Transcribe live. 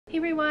Hey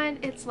everyone,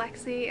 it's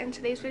Lexie. In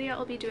today's video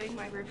I'll be doing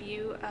my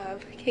review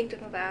of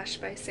Kingdom of Ash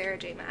by Sarah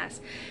J.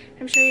 Maas.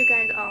 I'm sure you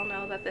guys all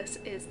know that this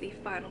is the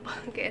final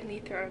book in the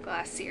Throne of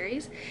Glass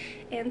series,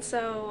 and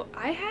so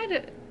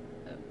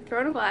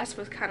Throne of Glass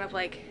was kind of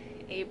like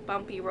a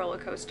bumpy roller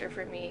coaster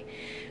for me.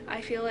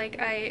 I feel like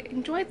I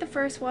enjoyed the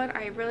first one,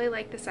 I really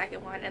liked the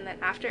second one, and then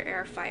after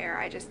Air of Fire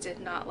I just did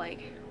not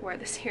like where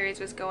the series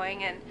was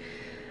going, and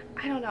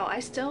I don't know, I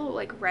still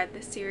like read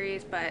the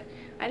series but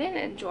I didn't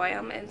enjoy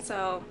them, and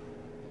so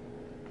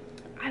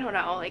I don't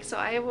know, like, so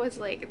I was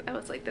like,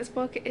 this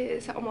book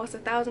is almost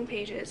 1,000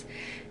 pages,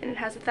 and it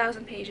has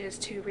 1,000 pages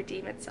to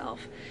redeem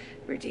itself,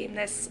 redeem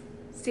this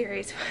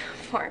series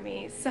for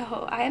me.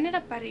 So I ended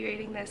up buddy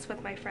reading this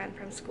with my friend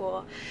from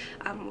school,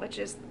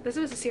 this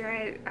was a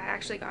series I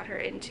actually got her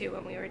into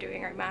when we were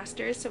doing our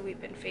masters, so we've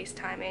been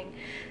FaceTiming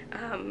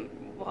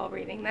while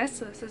reading this.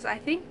 So this is, I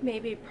think,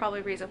 maybe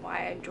probably reason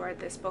why I enjoyed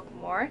this book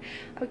more.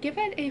 I would give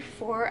it a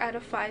 4 out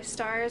of 5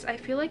 stars. I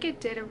feel like it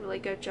did a really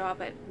good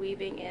job at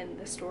weaving in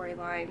the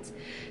storylines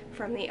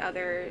from the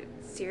other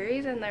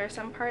series, and there are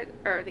some parts,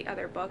 or the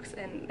other books,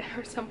 and there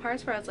were some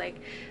parts where I was like,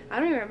 I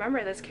don't even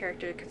remember this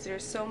character, because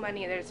there's so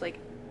many. There's like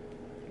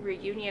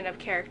reunion of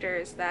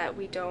characters that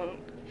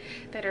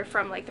are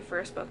from like the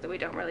first book that we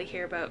don't really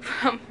hear about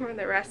from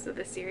the rest of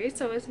the series.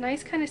 So it was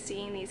nice kind of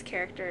seeing these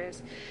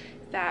characters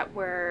that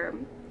were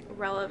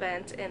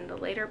relevant in the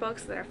later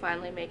books that are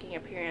finally making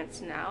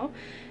appearance now.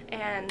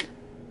 And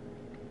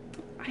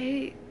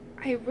I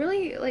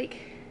really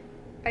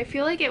I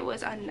feel like it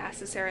was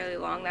unnecessarily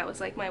long. That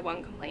was like my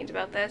one complaint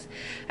about this.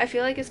 I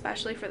feel like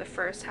especially for the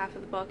first half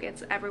of the book,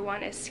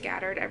 everyone is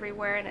scattered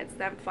everywhere and it's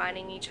them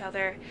finding each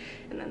other,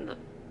 and then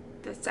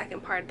the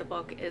second part of the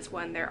book is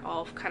when they're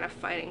all kind of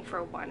fighting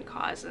for one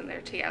cause and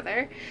they're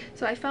together.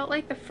 So I felt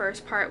like the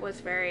first part was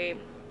very,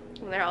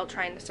 when they're all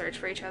trying to search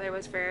for each other,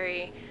 was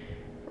very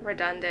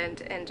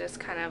redundant and just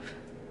kind of,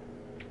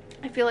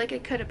 I feel like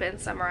it could have been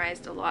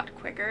summarized a lot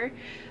quicker,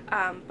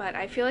 but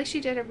I feel like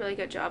she did a really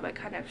good job at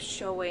kind of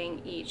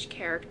showing each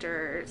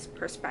character's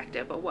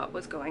perspective of what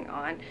was going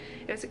on.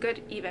 It was a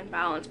good even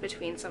balance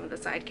between some of the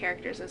side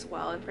characters as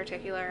well. In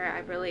particular, I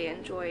really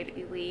enjoyed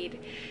Elide.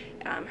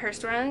 Her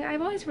storyline,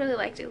 I've always really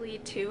liked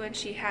Elide too, and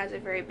she has a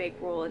very big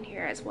role in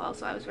here as well,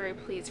 so I was very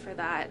pleased for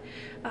that.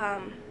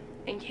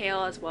 And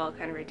Kale as well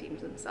kind of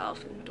redeems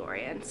himself in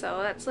Dorian,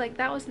 so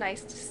that was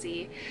nice to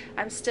see.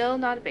 I'm still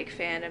not a big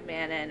fan of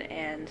Manon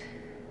and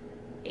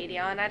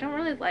Aedion. I don't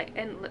really like,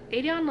 and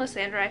Aedion and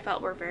Lysandra I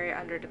felt were very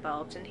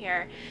underdeveloped in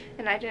here,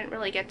 and I didn't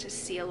really get to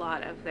see a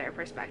lot of their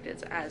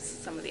perspectives as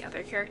some of the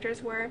other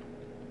characters were.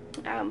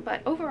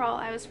 But overall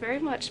I was very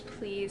much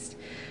pleased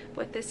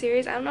with this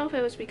series. I don't know if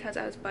it was because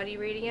I was buddy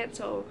reading it,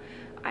 so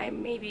I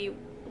maybe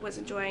was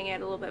enjoying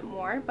it a little bit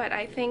more, but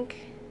I think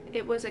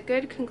it was a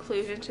good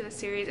conclusion to the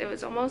series. It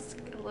was almost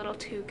a little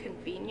too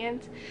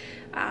convenient.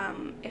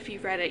 If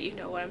you've read it, you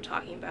know what I'm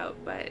talking about,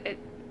 but it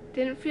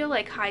didn't feel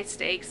like high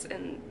stakes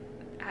and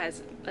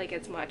as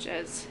much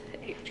as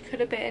it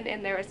could have been,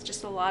 and there was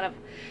just a lot of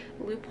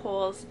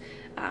loopholes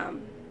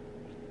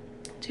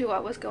to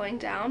what was going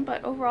down.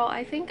 But overall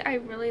I think I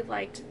really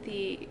liked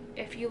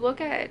if you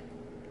look at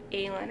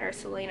Aelin or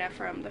Selena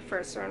from the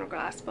first Throne of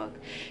Glass book,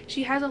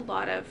 she has a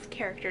lot of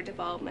character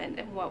development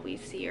in what we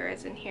see her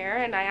as in here,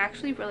 and I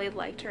actually really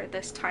liked her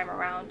this time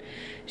around.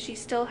 She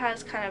still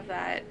has kind of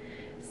that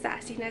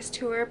sassiness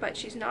to her, but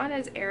she's not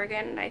as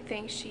arrogant, and I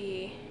think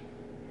I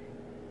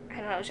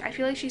don't know, I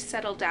feel like she's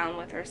settled down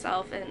with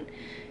herself and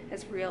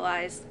has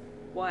realized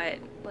what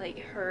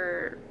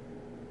her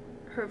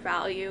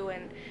value,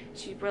 and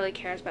she really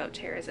cares about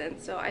Terrazin.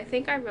 So I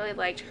think I really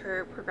liked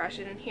her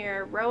progression in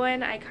here.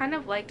 Rowan I kind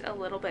of liked a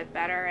little bit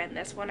better, and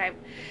this one I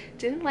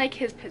didn't like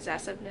his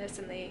possessiveness,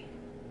 and they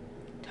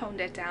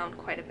toned it down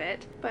quite a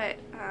bit. But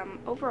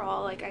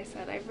overall, like I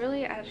said, I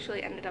really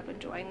actually ended up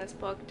enjoying this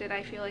book. Did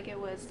I feel like it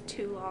was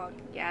too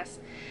long? Yes.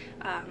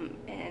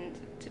 And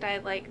did I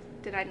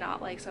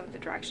not like some of the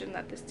direction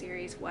that the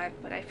series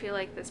went? But I feel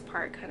like this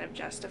part kind of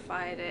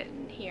justified it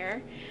in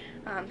here.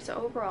 So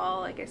overall,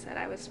 like I said,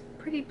 I was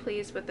pretty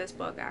pleased with this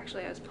book.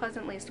 Actually, I was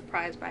pleasantly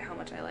surprised by how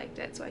much I liked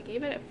it, so I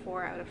gave it a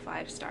 4 out of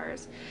 5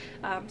 stars.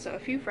 So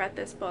if you've read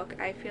this book,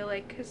 I feel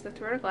like, because the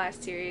Throne of Glass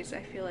series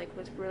I feel like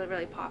was really,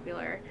 really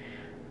popular,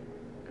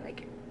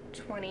 like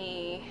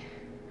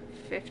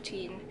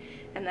 2015,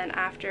 and then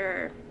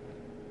after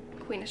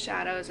Queen of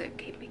Shadows it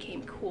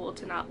became cool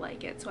to not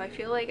like it. So I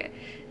feel like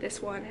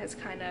this one has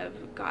kind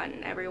of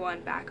gotten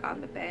everyone back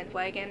on the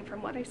bandwagon.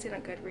 From what I've seen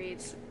on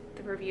Goodreads,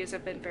 the reviews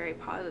have been very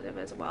positive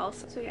as well.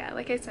 So yeah,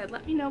 like I said,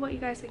 let me know what you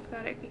guys think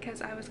about it, because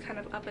I was kind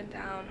of up and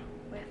down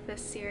with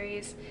this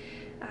series.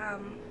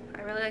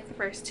 I really liked the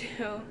first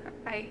two.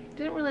 I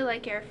didn't really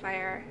like Air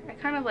Fire. I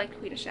kind of liked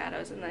Queen of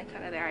Shadows, and then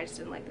kind of there I just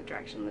didn't like the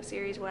direction the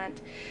series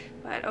went.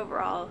 But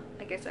overall,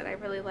 like I said, I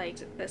really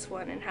liked this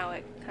one and how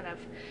it kind of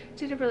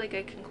did a really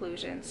good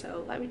conclusion.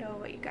 So let me know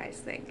what you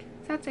guys think.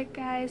 So that's it,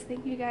 guys.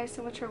 Thank you guys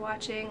so much for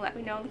watching. Let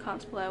me know in the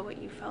comments below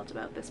what you felt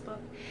about this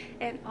book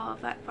and all of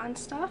that fun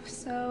stuff.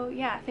 So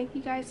yeah, thank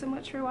you guys so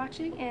much for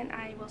watching, and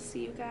I will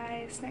see you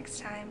guys next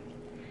time.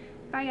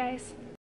 Bye guys!